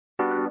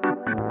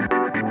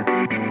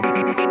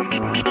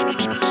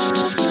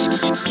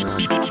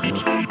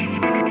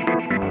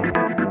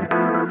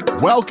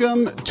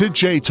Welcome to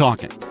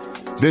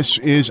Jaytalking. This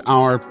is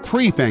our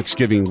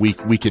pre-Thanksgiving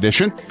week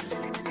edition.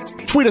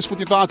 Tweet us with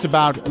your thoughts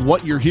about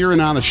what you're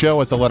hearing on the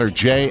show at the letter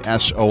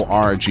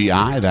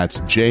JSORGI. That's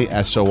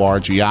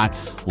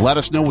JSORGI. Let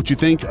us know what you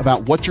think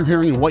about what you're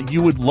hearing and what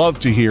you would love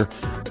to hear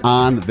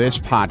on this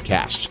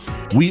podcast.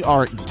 We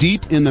are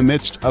deep in the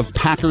midst of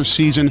Packers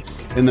season,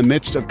 in the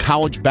midst of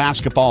college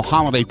basketball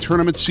holiday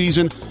tournament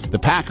season. The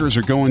Packers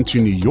are going to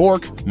New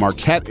York.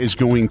 Marquette is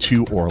going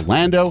to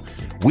Orlando.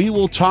 We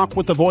will talk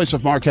with the voice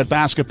of Marquette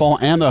basketball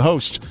and the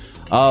host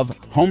of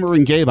Homer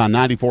and Gabe on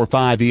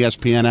 94.5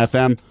 ESPN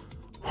FM,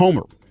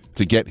 Homer,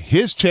 to get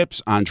his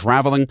tips on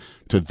traveling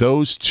to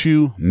those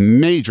two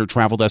major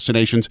travel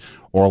destinations,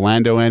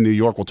 Orlando and New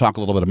York. We'll talk a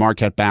little bit of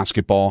Marquette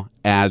basketball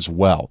as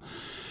well.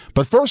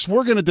 But first,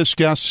 we're going to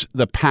discuss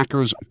the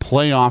Packers'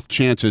 playoff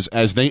chances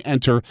as they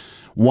enter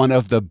one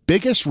of the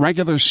biggest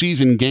regular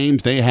season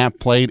games they have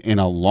played in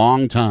a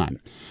long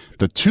time.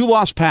 The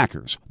two-loss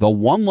Packers, the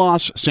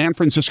one-loss San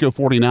Francisco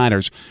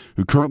 49ers,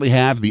 who currently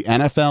have the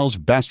NFL's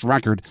best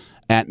record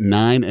at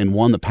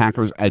 9-1, the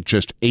Packers at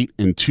just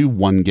 8-2,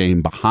 one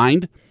game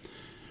behind.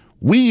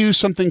 We use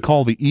something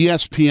called the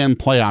ESPN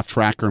Playoff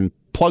Tracker and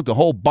plugged a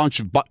whole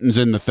bunch of buttons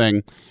in the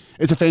thing.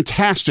 It's a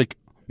fantastic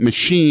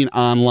machine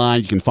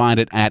online. You can find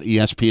it at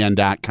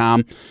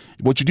ESPN.com.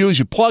 What you do is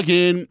you plug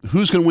in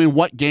who's going to win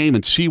what game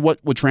and see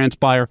what would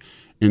transpire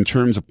in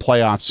terms of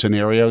playoff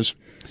scenarios.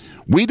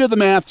 We did the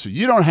math, so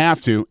you don't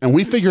have to, and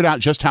we figured out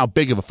just how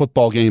big of a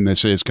football game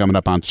this is coming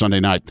up on Sunday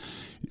night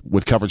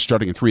with coverage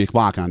starting at 3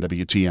 o'clock on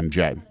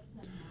WTMJ.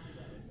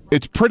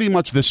 It's pretty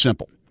much this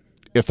simple.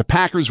 If the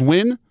Packers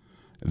win,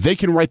 they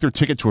can write their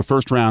ticket to a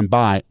first-round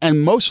bye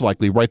and most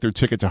likely write their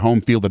ticket to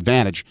home field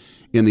advantage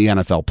in the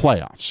NFL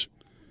playoffs.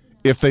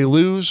 If they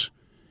lose,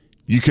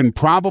 you can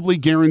probably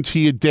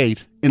guarantee a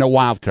date in a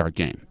wildcard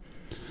game.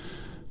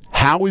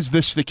 How is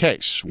this the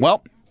case?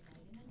 Well,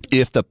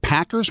 if the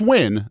Packers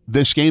win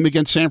this game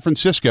against San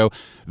Francisco,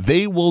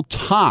 they will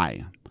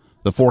tie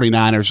the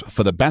 49ers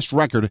for the best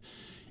record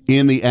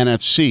in the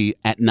NFC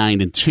at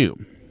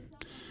 9-2.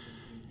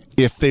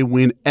 If they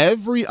win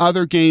every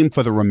other game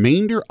for the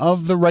remainder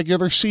of the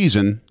regular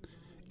season,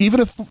 even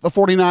if the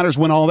 49ers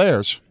win all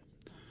theirs,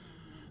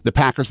 the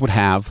Packers would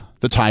have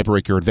the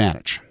tiebreaker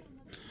advantage.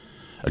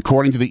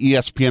 According to the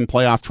ESPN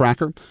Playoff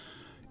Tracker,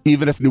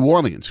 even if New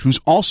Orleans, who's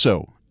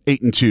also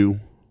 8-2,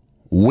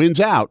 wins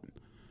out,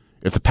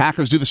 if the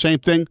Packers do the same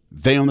thing,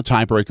 they own the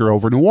tiebreaker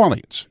over New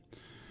Orleans.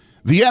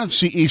 The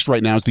NFC East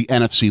right now is the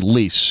NFC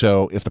least,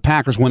 so if the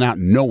Packers win out,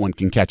 no one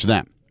can catch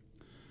them.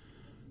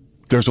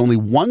 There's only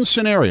one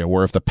scenario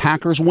where if the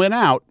Packers win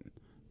out,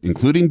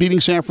 including beating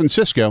San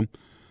Francisco,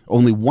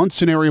 only one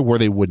scenario where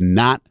they would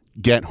not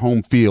get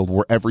home field,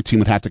 where every team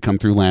would have to come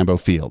through Lambeau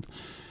Field.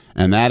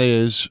 And that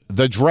is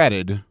the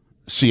dreaded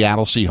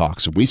Seattle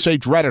Seahawks. And we say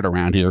dreaded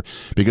around here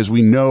because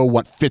we know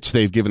what fits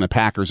they've given the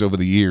Packers over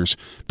the years,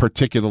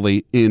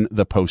 particularly in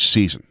the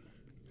postseason.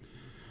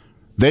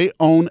 They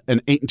own an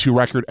 8-2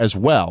 record as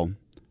well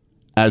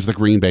as the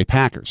Green Bay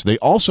Packers. They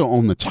also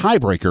own the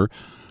tiebreaker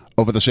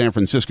over the San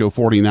Francisco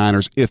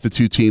 49ers if the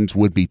two teams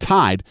would be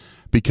tied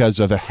because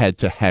of a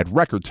head-to-head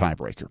record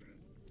tiebreaker.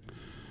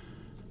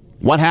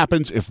 What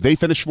happens if they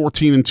finish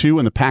 14-2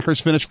 and the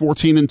Packers finish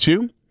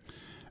 14-2?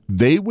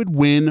 They would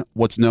win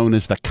what's known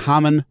as the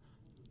common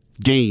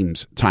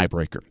games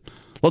tiebreaker.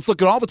 Let's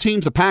look at all the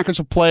teams the Packers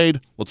have played.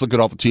 Let's look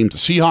at all the teams the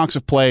Seahawks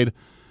have played.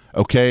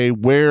 Okay,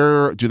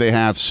 where do they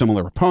have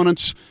similar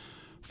opponents?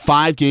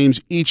 5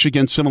 games each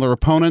against similar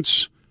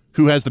opponents.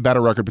 Who has the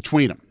better record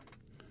between them?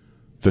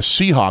 The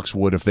Seahawks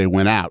would if they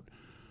went out.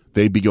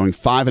 They'd be going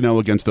 5-0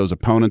 against those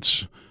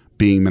opponents,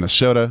 being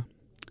Minnesota,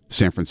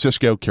 San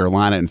Francisco,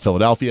 Carolina, and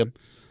Philadelphia.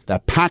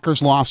 That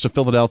Packers loss to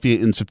Philadelphia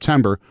in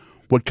September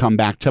would come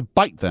back to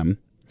bite them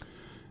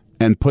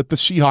and put the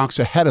Seahawks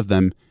ahead of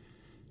them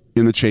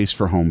in the chase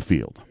for home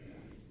field.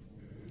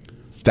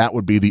 That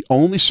would be the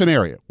only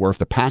scenario where if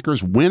the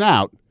Packers win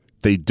out,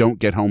 they don't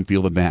get home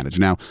field advantage.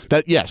 Now,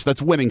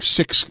 that's winning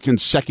 6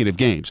 consecutive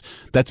games.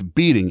 That's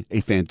beating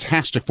a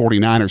fantastic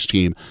 49ers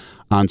team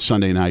on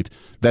Sunday night.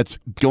 That's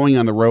going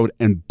on the road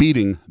and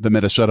beating the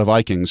Minnesota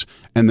Vikings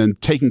and then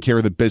taking care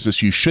of the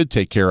business you should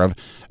take care of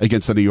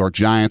against the New York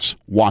Giants,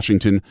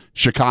 Washington,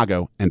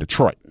 Chicago, and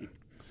Detroit.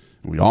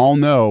 We all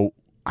know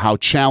how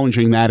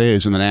challenging that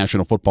is in the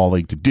National Football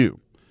League to do.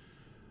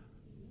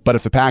 But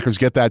if the Packers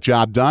get that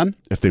job done,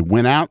 if they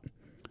win out,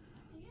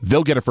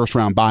 they'll get a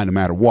first-round bye no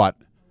matter what.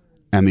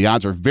 And the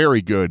odds are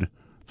very good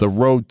the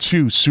road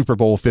to Super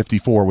Bowl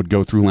 54 would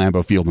go through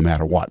Lambeau Field no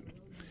matter what.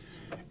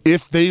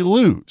 If they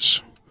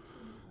lose,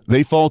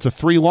 they fall to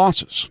 3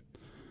 losses.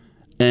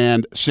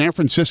 And San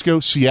Francisco,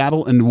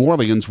 Seattle, and New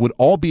Orleans would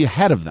all be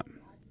ahead of them,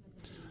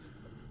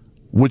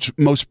 which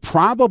most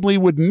probably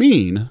would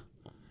mean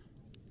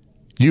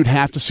you'd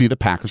have to see the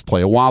Packers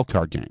play a wild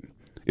card game.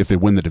 If they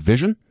win the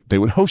division, they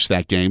would host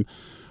that game,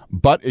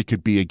 but it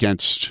could be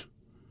against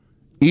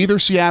either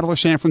Seattle or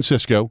San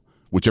Francisco,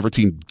 whichever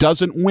team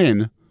doesn't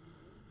win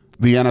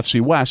the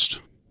NFC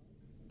West,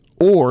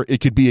 or it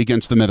could be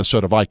against the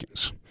Minnesota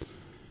Vikings.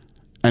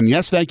 And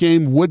yes, that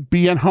game would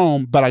be at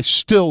home, but I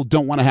still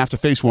don't want to have to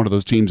face one of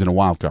those teams in a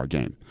wild card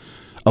game.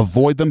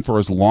 Avoid them for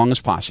as long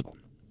as possible.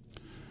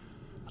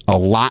 A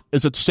lot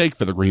is at stake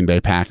for the Green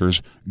Bay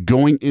Packers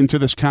going into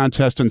this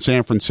contest in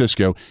San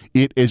Francisco.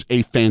 It is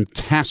a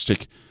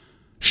fantastic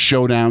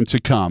showdown to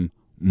come.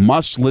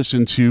 Must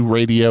listen to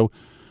radio,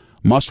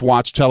 must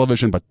watch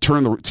television, but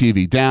turn the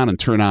TV down and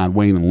turn on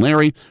Wayne and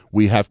Larry.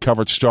 We have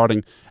coverage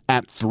starting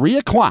at 3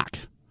 o'clock.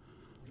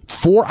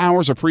 4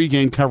 hours of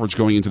pregame coverage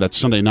going into that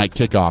Sunday night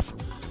kickoff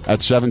at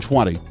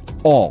 7:20,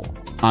 all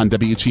on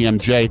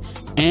WTMJ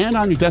and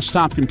on your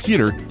desktop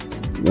computer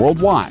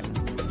worldwide.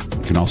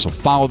 You can also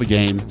follow the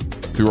game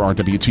through our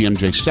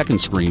WTMJ second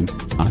screen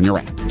on your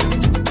app.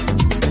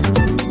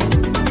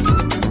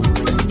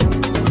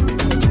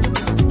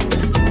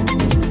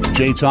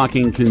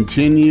 Jaytalking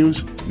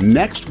continues.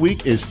 Next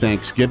week is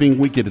Thanksgiving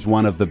week. It is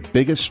one of the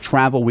biggest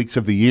travel weeks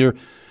of the year.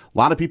 A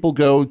lot of people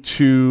go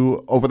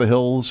to over the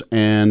hills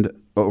and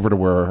over to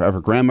wherever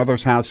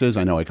grandmother's house is.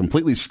 I know I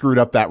completely screwed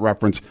up that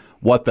reference.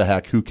 What the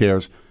heck? Who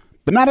cares?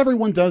 But not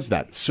everyone does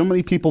that. So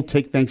many people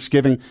take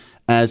Thanksgiving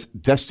as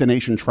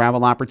destination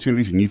travel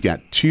opportunities, and you've got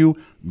two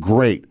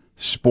great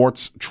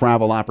sports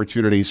travel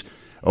opportunities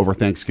over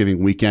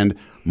Thanksgiving weekend.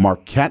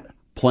 Marquette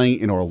playing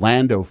in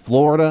Orlando,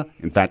 Florida.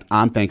 In fact,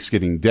 on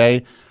Thanksgiving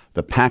Day,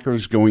 the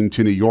Packers going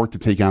to New York to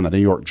take on the New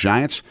York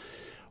Giants.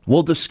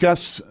 We'll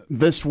discuss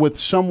this with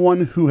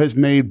someone who has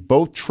made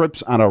both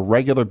trips on a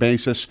regular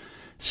basis.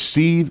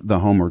 Steve, the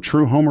Homer,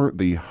 True Homer,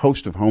 the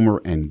host of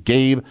Homer and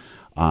Gabe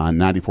on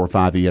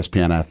 94.5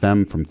 ESPN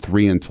FM from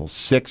 3 until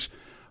 6.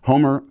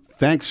 Homer,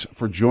 thanks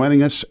for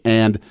joining us,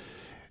 and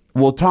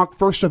we'll talk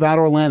first about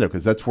Orlando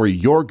because that's where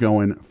you're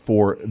going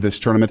for this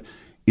tournament.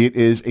 It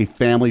is a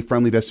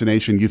family-friendly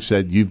destination. You've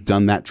said you've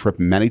done that trip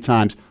many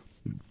times,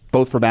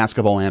 both for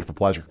basketball and for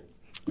pleasure.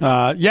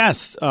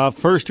 Yes.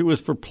 First, it was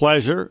for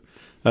pleasure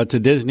to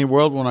Disney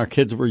World when our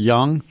kids were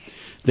young.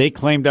 They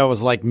claimed I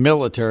was like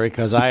military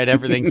because I had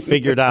everything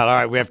figured out. All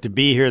right, we have to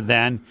be here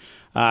then.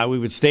 We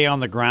would stay on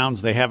the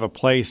grounds. They have a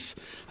place,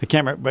 I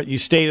can't remember, but you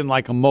stayed in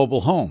like a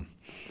mobile home.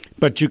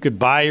 But you could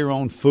buy your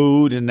own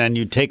food, and then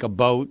you'd take a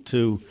boat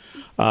to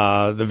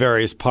the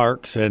various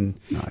parks. And,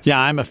 nice. Yeah,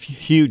 I'm a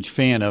huge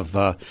fan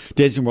of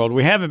Disney World.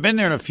 We haven't been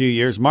there in a few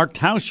years. Mark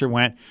Tauscher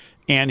went,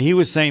 and he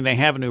was saying they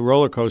have a new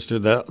roller coaster,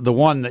 the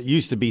one that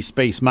used to be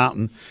Space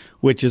Mountain,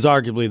 which is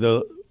arguably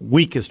the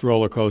weakest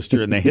roller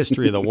coaster in the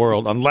history of the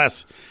world,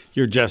 unless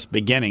you're just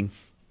beginning.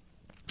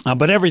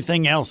 But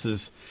everything else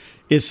is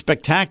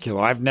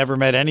spectacular. I've never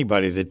met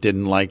anybody that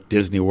didn't like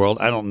Disney World.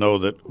 I don't know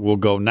that we'll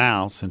go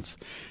now since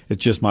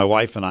it's just my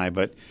wife and I.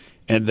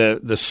 And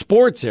the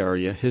sports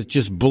area has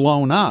just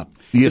blown up.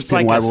 It's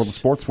like World of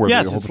Sports.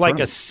 Yes, it's like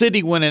a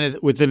city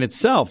within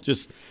itself.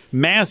 Just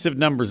massive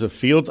numbers of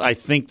fields. I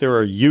think there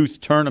are youth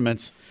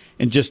tournaments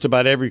in just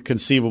about every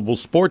conceivable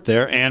sport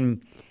there.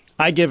 And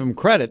I give them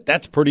credit.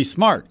 That's pretty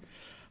smart.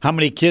 How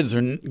many kids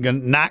are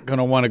not going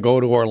to want to go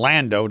to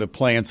Orlando to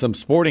play in some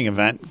sporting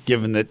event,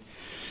 given that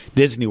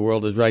Disney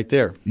World is right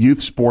there?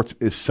 Youth sports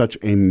is such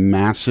a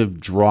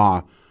massive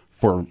draw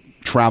for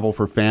travel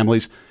for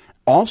families.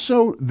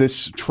 Also,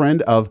 this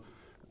trend of,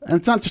 and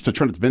it's not just a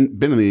trend, it's been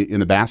in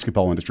the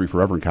basketball industry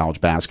forever in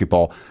college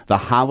basketball, the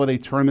holiday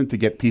tournament to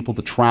get people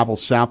to travel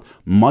south,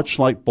 much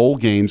like bowl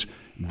games.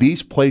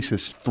 These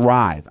places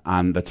thrive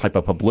on the type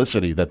of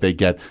publicity that they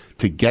get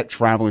to get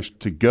travelers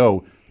to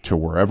go to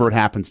wherever it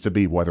happens to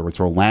be, whether it's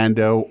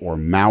Orlando or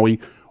Maui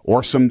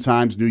or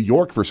sometimes New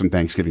York for some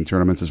Thanksgiving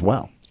tournaments as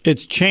well.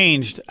 It's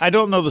changed. I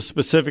don't know the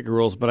specific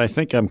rules, but I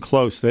think I'm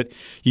close. That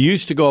you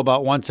used to go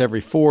about once every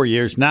 4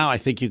 years. Now I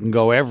think you can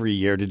go every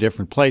year to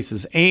different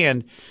places.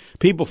 And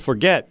people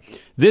forget,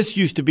 this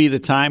used to be the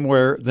time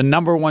where the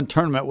number one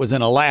tournament was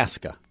in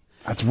Alaska.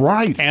 That's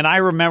right. And I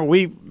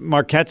remember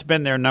Marquette's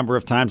been there a number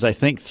of times, I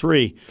think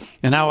 3.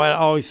 And now I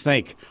always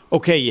think,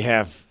 okay, you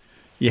have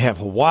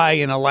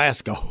Hawaii and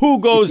Alaska. Who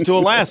goes to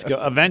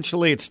Alaska?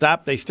 Eventually it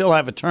stopped. They still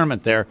have a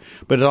tournament there,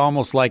 but it's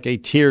almost like a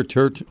tier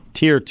 2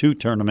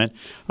 tournament.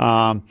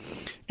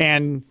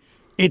 And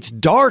it's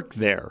dark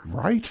there.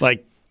 Right.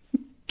 Like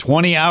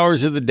 20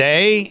 hours of the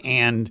day.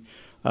 And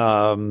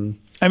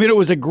it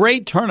was a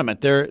great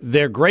tournament.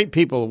 They're great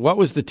people. What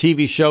was the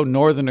TV show?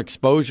 Northern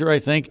Exposure, I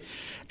think.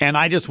 And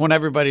I just want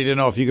everybody to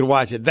know, if you could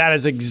watch it, that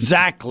is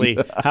exactly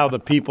how the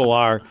people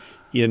are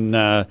in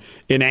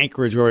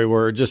Anchorage, where we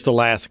were, just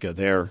Alaska.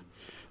 They're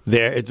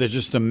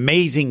just an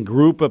amazing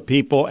group of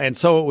people, and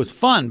so it was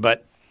fun.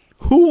 But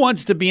who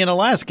wants to be in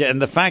Alaska? And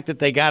the fact that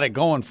they got it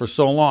going for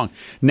so long.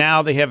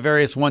 Now they have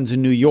various ones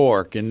in New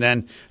York, and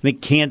then I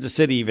think Kansas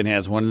City even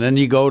has one. And then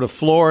you go to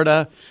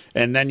Florida,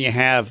 and then you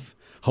have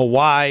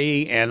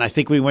Hawaii, and I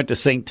think we went to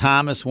St.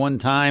 Thomas one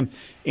time.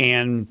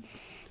 And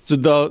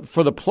so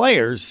for the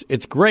players,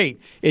 it's great.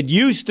 It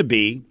used to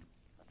be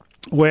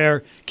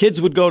where kids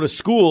would go to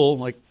school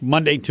like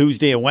Monday,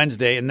 Tuesday, and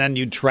Wednesday, and then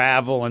you'd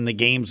travel and the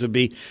games would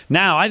be.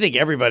 Now I think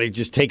everybody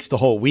just takes the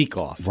whole week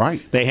off.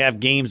 Right. They have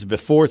games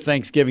before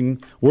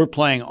Thanksgiving. We're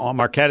playing on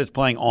Marquette is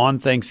playing on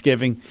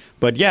Thanksgiving.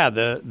 But yeah,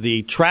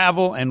 the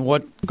travel and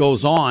what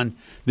goes on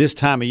this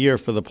time of year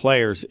for the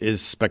players is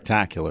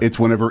spectacular. It's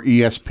whenever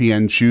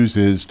ESPN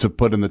chooses to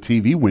put in the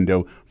TV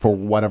window for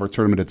whatever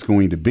tournament it's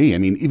going to be. I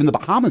mean, even the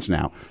Bahamas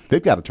now,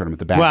 they've got a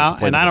tournament. The Well,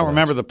 and I don't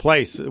remember the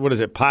place. What is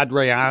it,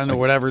 Padre Island or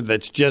whatever,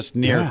 that's just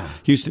near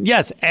Houston.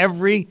 Yes,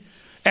 every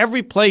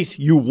place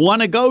you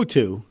want to go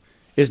to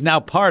is now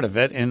part of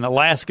it, and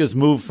Alaska's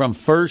moved from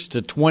 1st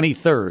to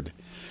 23rd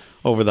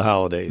over the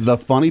holidays. The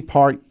funny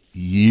part,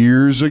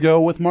 years ago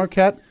with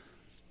Marquette,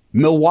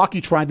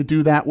 Milwaukee tried to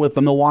do that with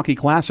the Milwaukee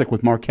Classic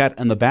with Marquette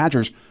and the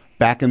Badgers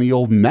back in the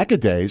old Mecca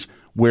days,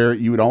 where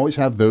you would always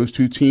have those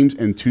two teams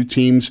and two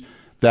teams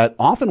that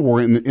often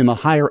were in the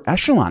higher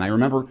echelon. I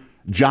remember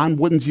John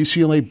Wooden's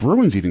UCLA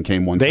Bruins even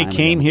came one time. They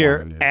came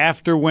here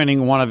after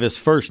winning one of his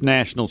first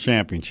national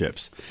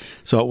championships.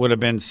 So it would have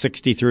been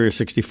 63 or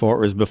 64. It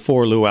was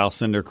before Lou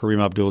Alcindor,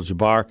 Kareem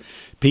Abdul-Jabbar.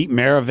 Pete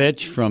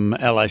Maravich from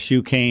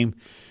LSU came.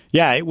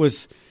 Yeah, it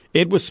was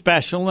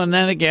special. And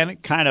then again,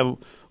 it kind of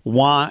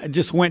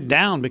just went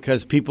down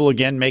because people,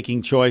 again,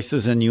 making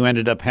choices, and you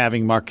ended up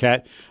having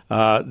Marquette.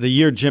 The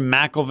year Jim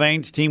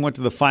McIlvain's team went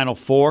to the Final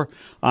Four,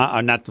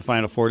 not the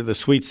Final Four, to the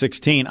Sweet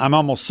 16, I'm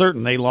almost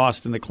certain they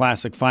lost in the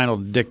Classic Final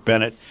to Dick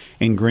Bennett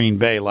in Green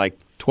Bay, like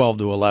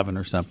 12-11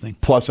 or something.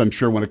 Plus, I'm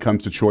sure when it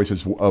comes to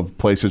choices of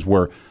places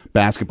where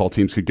basketball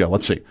teams could go,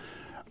 let's see.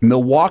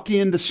 Milwaukee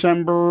in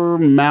December,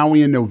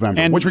 Maui in November.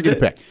 And which are you going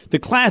to pick? The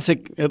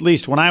Classic, at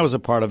least when I was a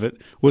part of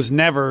it, was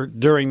never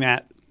during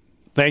that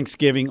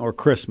Thanksgiving or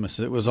Christmas.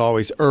 It was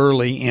always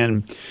early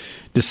in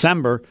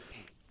December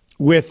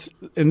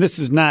and this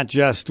is not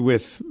just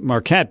with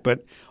Marquette,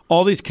 but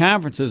all these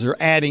conferences are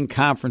adding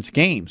conference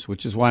games,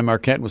 which is why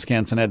Marquette and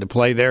Wisconsin had to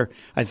play there.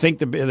 I think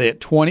they're at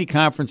 20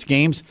 conference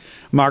games.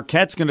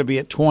 Marquette's going to be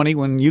at 20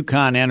 when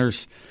UConn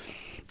enters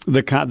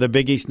the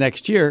Big East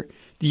next year.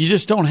 You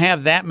just don't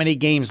have that many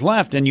games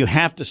left, and you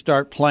have to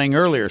start playing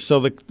earlier.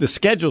 So the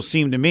schedule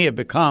seemed to me have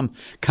become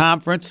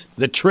conference,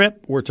 the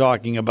trip we're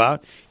talking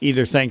about,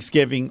 either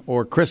Thanksgiving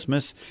or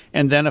Christmas,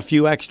 and then a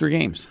few extra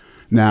games.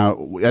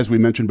 Now, as we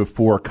mentioned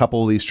before, a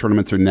couple of these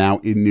tournaments are now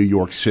in New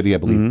York City. I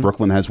believe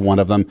Brooklyn has one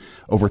of them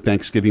over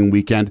Thanksgiving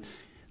weekend.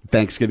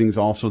 Thanksgiving is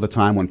also the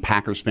time when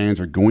Packers fans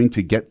are going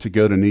to get to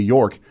go to New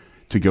York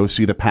to go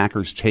see the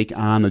Packers take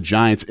on the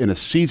Giants in a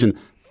season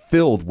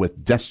filled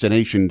with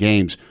destination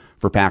games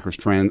for Packers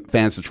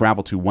fans to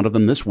travel to. One of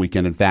them this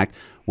weekend, in fact,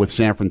 with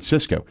San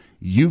Francisco.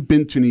 You've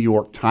been to New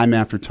York time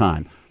after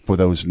time for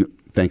those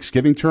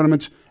Thanksgiving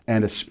tournaments,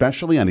 and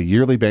especially on a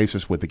yearly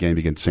basis with the game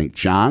against St.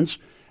 John's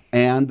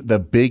and the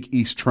Big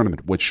East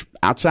tournament, which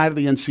outside of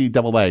the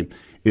NCAA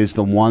is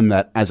the one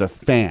that, as a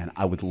fan,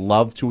 I would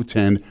love to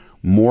attend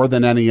more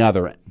than any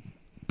other,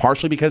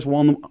 partially because,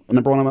 well,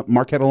 number one, I'm a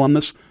Marquette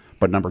alumnus,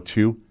 but number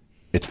two,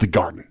 it's the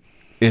Garden.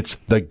 It's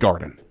the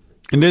Garden.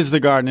 It is the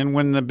Garden. And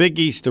when the Big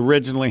East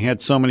originally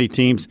had so many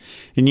teams,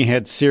 and you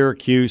had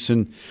Syracuse,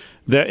 and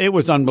it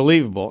was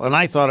unbelievable. And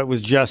I thought it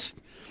was just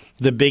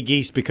the Big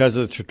East because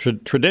of the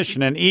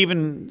tradition. And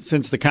even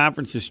since the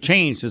conference has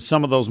changed and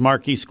some of those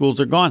marquee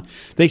schools are gone,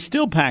 they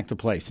still pack the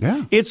place.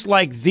 Yeah. It's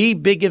like the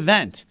big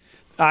event.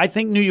 I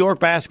think New York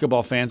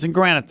basketball fans, and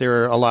granted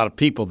there are a lot of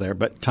people there,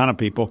 but a ton of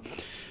people,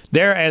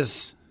 they're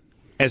as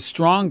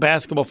strong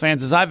basketball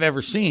fans as I've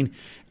ever seen,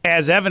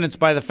 as evidenced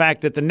by the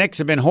fact that the Knicks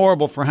have been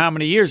horrible for how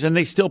many years, and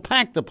they still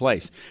pack the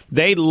place.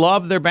 They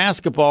love their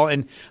basketball,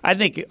 and I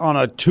think on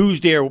a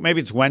Tuesday or maybe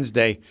it's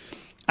Wednesday,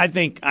 I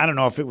don't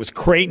know if it was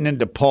Creighton and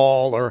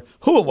DePaul or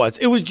who it was.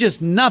 It was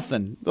just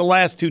nothing. The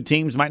last two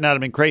teams might not have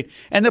been Creighton,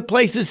 and the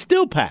place is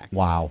still packed.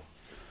 Wow.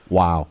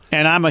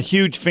 And I'm a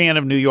huge fan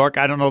of New York.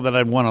 I don't know that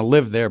I'd want to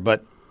live there,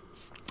 but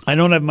I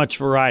don't have much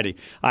variety.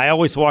 I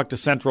always walk to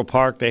Central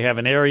Park. They have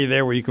an area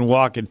there where you can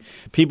walk, and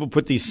people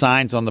put these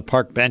signs on the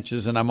park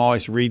benches, and I'm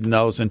always reading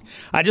those. And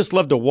I just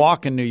love to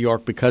walk in New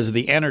York because of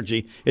the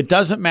energy. It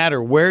doesn't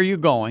matter where you're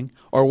going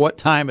or what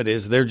time it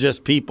is. They're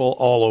just people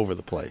all over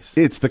the place.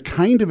 It's the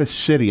kind of a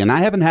city, and I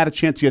haven't had a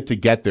chance yet to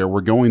get there.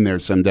 We're going there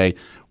someday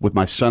with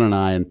my son and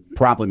I, and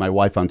probably my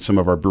wife on some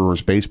of our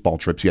Brewers baseball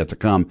trips yet to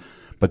come.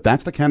 But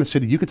that's the kind of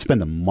city you could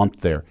spend a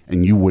month there,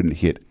 and you wouldn't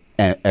hit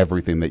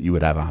everything that you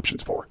would have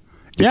options for.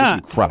 It's just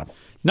incredible.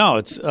 No,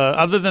 it's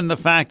other than the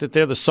fact that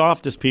they're the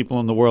softest people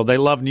in the world. They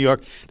love New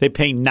York. They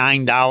pay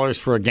 $9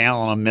 for a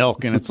gallon of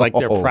milk, and it's like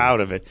they're proud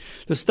of it.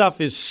 The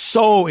stuff is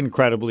so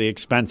incredibly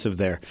expensive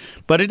there.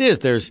 But it is.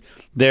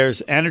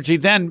 There's energy.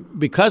 Then,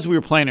 because we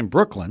were playing in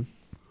Brooklyn,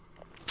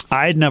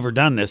 I had never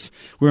done this.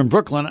 We were in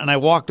Brooklyn, and I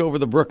walked over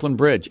the Brooklyn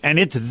Bridge, and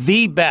it's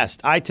the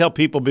best. I tell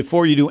people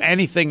before you do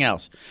anything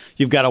else,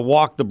 you've got to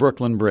walk the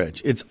Brooklyn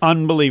Bridge. It's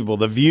unbelievable,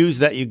 the views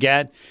that you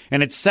get,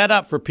 and it's set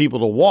up for people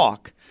to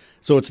walk.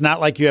 So it's not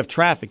like you have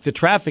traffic. The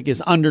traffic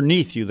is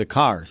underneath you, the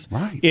cars.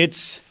 Right.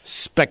 It's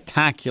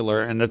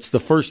spectacular, and that's the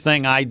first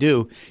thing I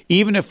do.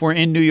 Even if we're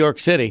in New York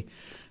City,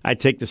 I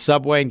take the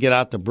subway and get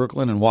out to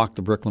Brooklyn and walk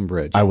the Brooklyn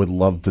Bridge. I would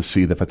love to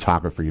see the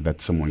photography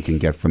that someone can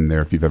get from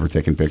there if you've ever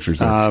taken pictures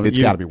there. It's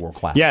got to be world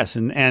class. Yes,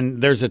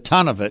 and there's a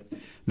ton of it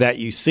that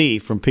you see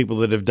from people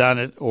that have done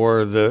it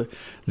or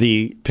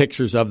the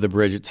pictures of the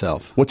bridge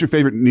itself. What's your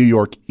favorite New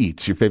York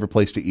eats? Your favorite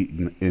place to eat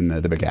in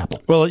the Big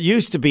Apple? Well, it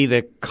used to be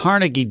the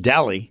Carnegie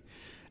Deli,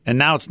 and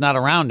now it's not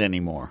around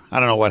anymore. I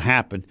don't know what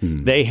happened.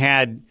 They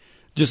had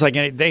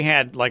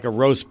like a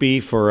roast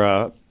beef or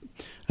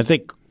I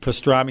think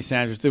pastrami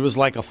sandwich. It was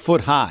like a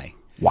foot high.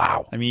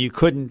 Wow! I mean, you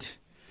couldn't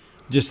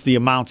just the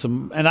amounts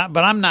of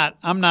but I'm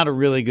not a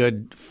really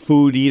good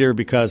food eater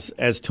because,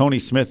 as Tony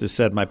Smith has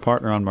said, my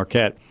partner on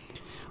Marquette,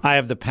 I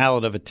have the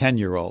palate of a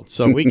 10-year-old.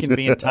 So we can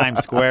be in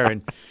Times Square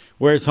and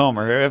where's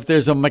Homer? If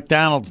there's a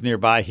McDonald's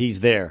nearby,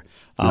 he's there.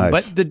 Nice.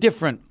 But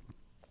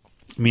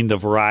the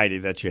variety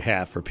that you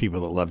have for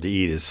people that love to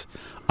eat is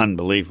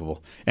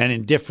unbelievable. And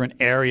in different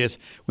areas.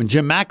 When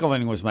Jim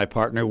McElveen was my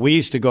partner, we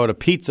used to go to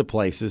pizza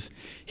places.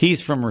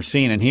 He's from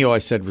Racine, and he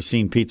always said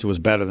Racine pizza was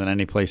better than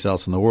any place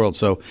else in the world.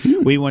 So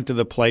we went to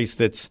the place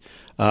that's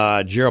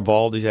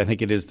Garibaldi's, I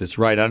think it is, that's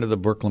right under the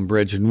Brooklyn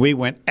Bridge. And we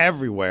went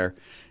everywhere.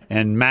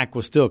 And Mac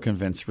was still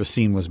convinced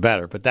Racine was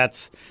better. But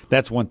that's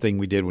one thing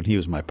we did when he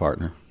was my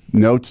partner.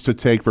 Notes to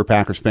take for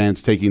Packers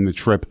fans taking the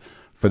trip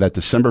for that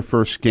December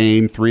 1st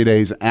game, 3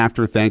 days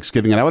after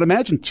Thanksgiving. And I would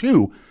imagine,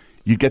 too,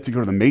 you'd get to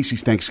go to the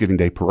Macy's Thanksgiving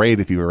Day Parade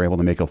if you were able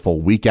to make a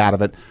full week out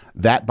of it.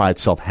 That by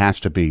itself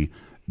has to be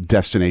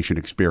destination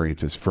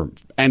experiences for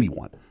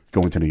anyone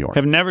going to New York.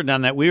 Have never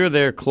done that. We were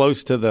there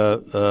close to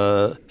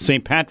the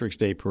St. Patrick's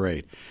Day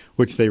Parade,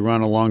 which they run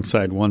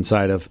alongside one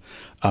side of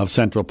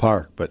Central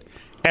Park. But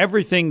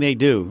everything they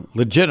do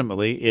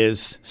legitimately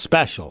is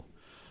special.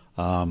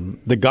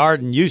 The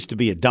Garden used to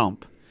be a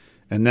dump,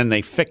 and then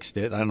they fixed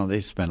it. I don't know,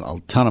 they spent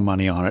a ton of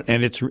money on it,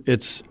 and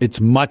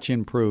it's much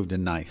improved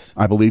and nice.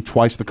 I believe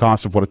twice the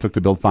cost of what it took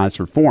to build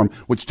Fiserv Forum,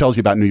 which tells you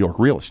about New York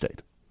real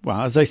estate.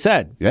 Well, as I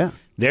said, yeah,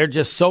 they're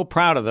just so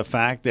proud of the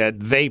fact that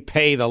they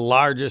pay the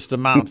largest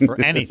amount for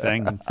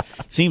anything.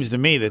 It seems to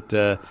me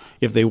that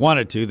if they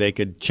wanted to, they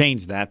could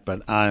change that,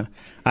 but I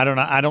don't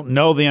know. I don't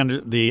know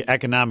the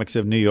economics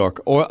of New York,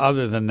 or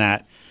other than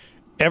that,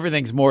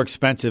 everything's more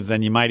expensive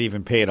than you might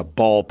even pay at a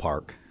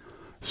ballpark.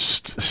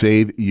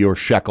 Save your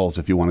shekels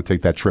if you want to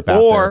take that trip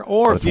out there.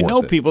 Or if you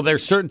know people,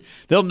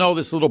 they'll know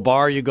this little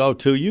bar you go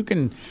to. You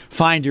can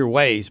find your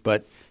ways,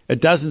 but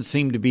it doesn't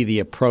seem to be the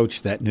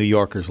approach that New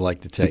Yorkers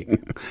like to take.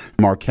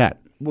 Marquette.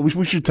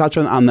 We should touch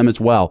on them as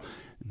well.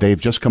 They've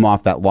just come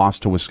off that loss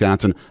to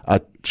Wisconsin,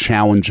 a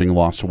challenging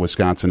loss to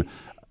Wisconsin,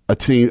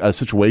 a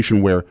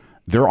situation where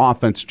their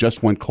offense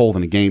just went cold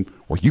in a game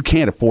where you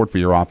can't afford for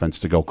your offense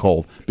to go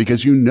cold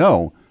because you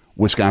know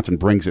Wisconsin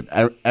brings it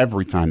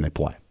every time they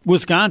play.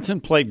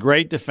 Wisconsin played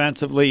great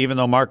defensively, even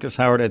though Marcus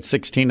Howard had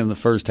 16 in the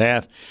first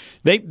half.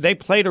 They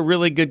played a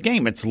really good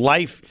game. It's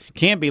life,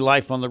 can be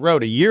life on the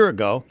road. A year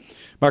ago,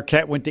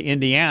 Marquette went to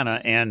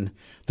Indiana, and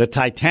the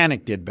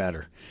Titanic did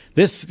better.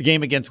 This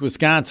game against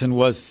Wisconsin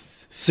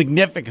was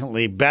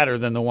significantly better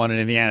than the one in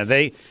Indiana.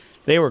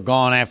 They were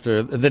gone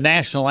after the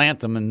national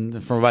anthem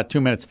and for about 2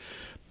 minutes.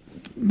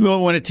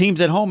 When a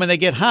team's at home and they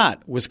get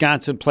hot,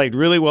 Wisconsin played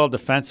really well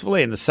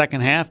defensively. In the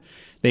second half,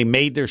 they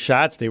made their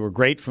shots. They were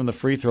great from the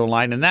free throw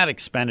line, and that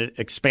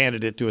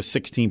expanded it to a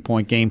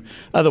 16-point game.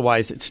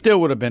 Otherwise, it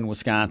still would have been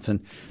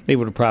Wisconsin. They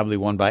would have probably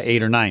won by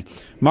 8 or 9.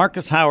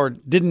 Marcus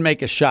Howard didn't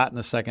make a shot in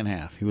the second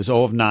half. He was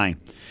 0 of 9.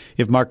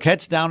 If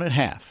Marquette's down at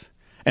half,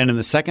 and in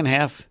the second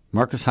half,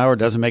 Marcus Howard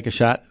doesn't make a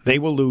shot, they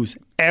will lose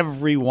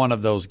every one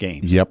of those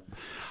games. Yep.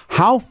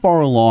 How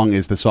far along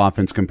is this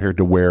offense compared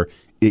to where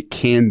it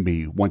can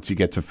be once you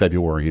get to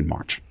February and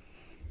March?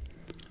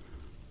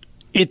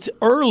 It's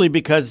early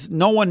because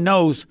no one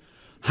knows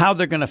how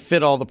they're going to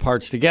fit all the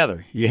parts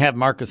together. You have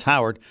Marcus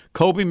Howard.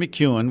 Kobe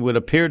McEwen would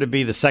appear to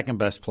be the second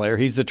best player.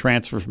 He's the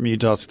transfer from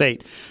Utah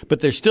State. But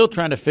they're still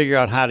trying to figure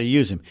out how to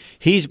use him.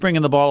 He's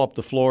bringing the ball up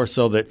the floor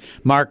so that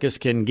Marcus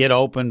can get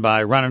open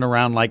by running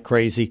around like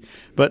crazy.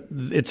 But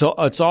it's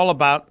all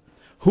about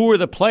who are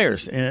the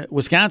players. In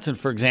Wisconsin,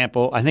 for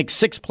example, I think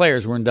 6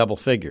 players were in double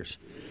figures.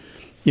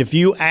 If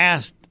you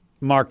asked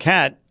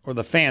Marquette or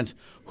the fans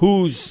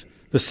who's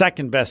the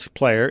second best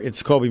player,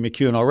 it's Kobe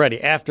McEwen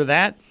already. After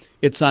that,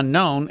 it's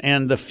unknown,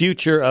 and the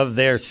future of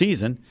their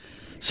season,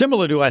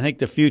 similar to, I think,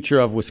 the future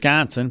of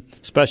Wisconsin,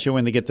 especially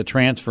when they get the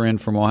transfer in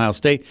from Ohio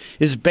State,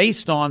 is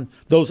based on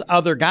those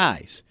other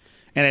guys.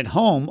 And at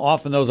home,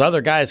 often those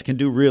other guys can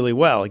do really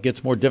well. It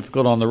gets more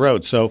difficult on the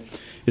road. So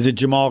is it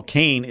Jamal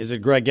Cain? Is it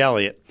Greg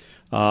Elliott?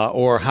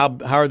 Or how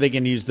are they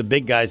going to use the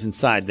big guys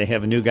inside? They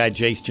have a new guy,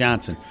 Jace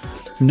Johnson.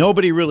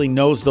 Nobody really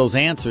knows those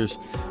answers,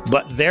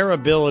 but their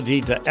ability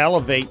to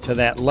elevate to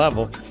that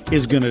level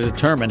is going to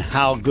determine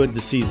how good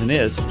the season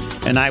is.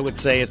 And I would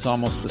say it's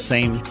almost the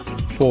same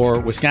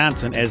for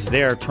Wisconsin as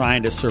they're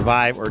trying to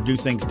survive or do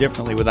things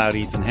differently without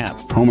Ethan Happ.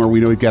 Homer, we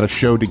know we've got a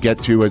show to get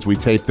to as we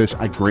tape this.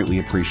 I greatly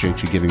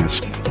appreciate you giving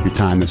us your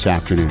time this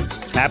afternoon.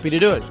 Happy to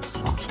do it.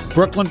 Awesome.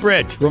 Brooklyn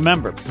Bridge.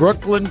 Remember,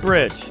 Brooklyn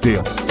Bridge.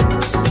 Deal.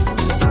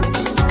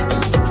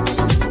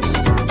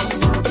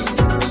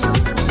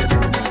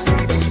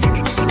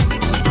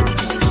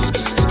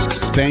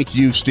 Thank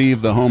you,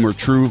 Steve, the Homer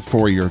True,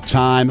 for your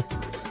time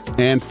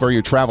and for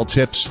your travel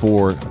tips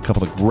for a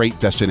couple of great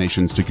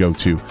destinations to go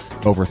to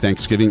over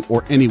Thanksgiving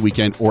or any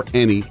weekend or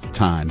any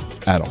time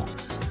at all.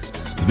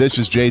 This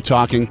is Jay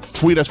Talking.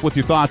 Tweet us with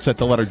your thoughts at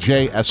the letter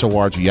J,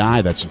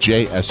 SORGI. That's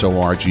J,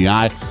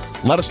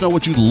 SORGI. Let us know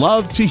what you'd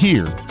love to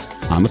hear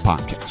on the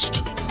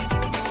podcast.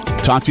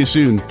 Talk to you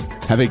soon.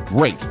 Have a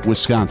great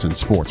Wisconsin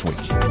Sports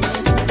Week.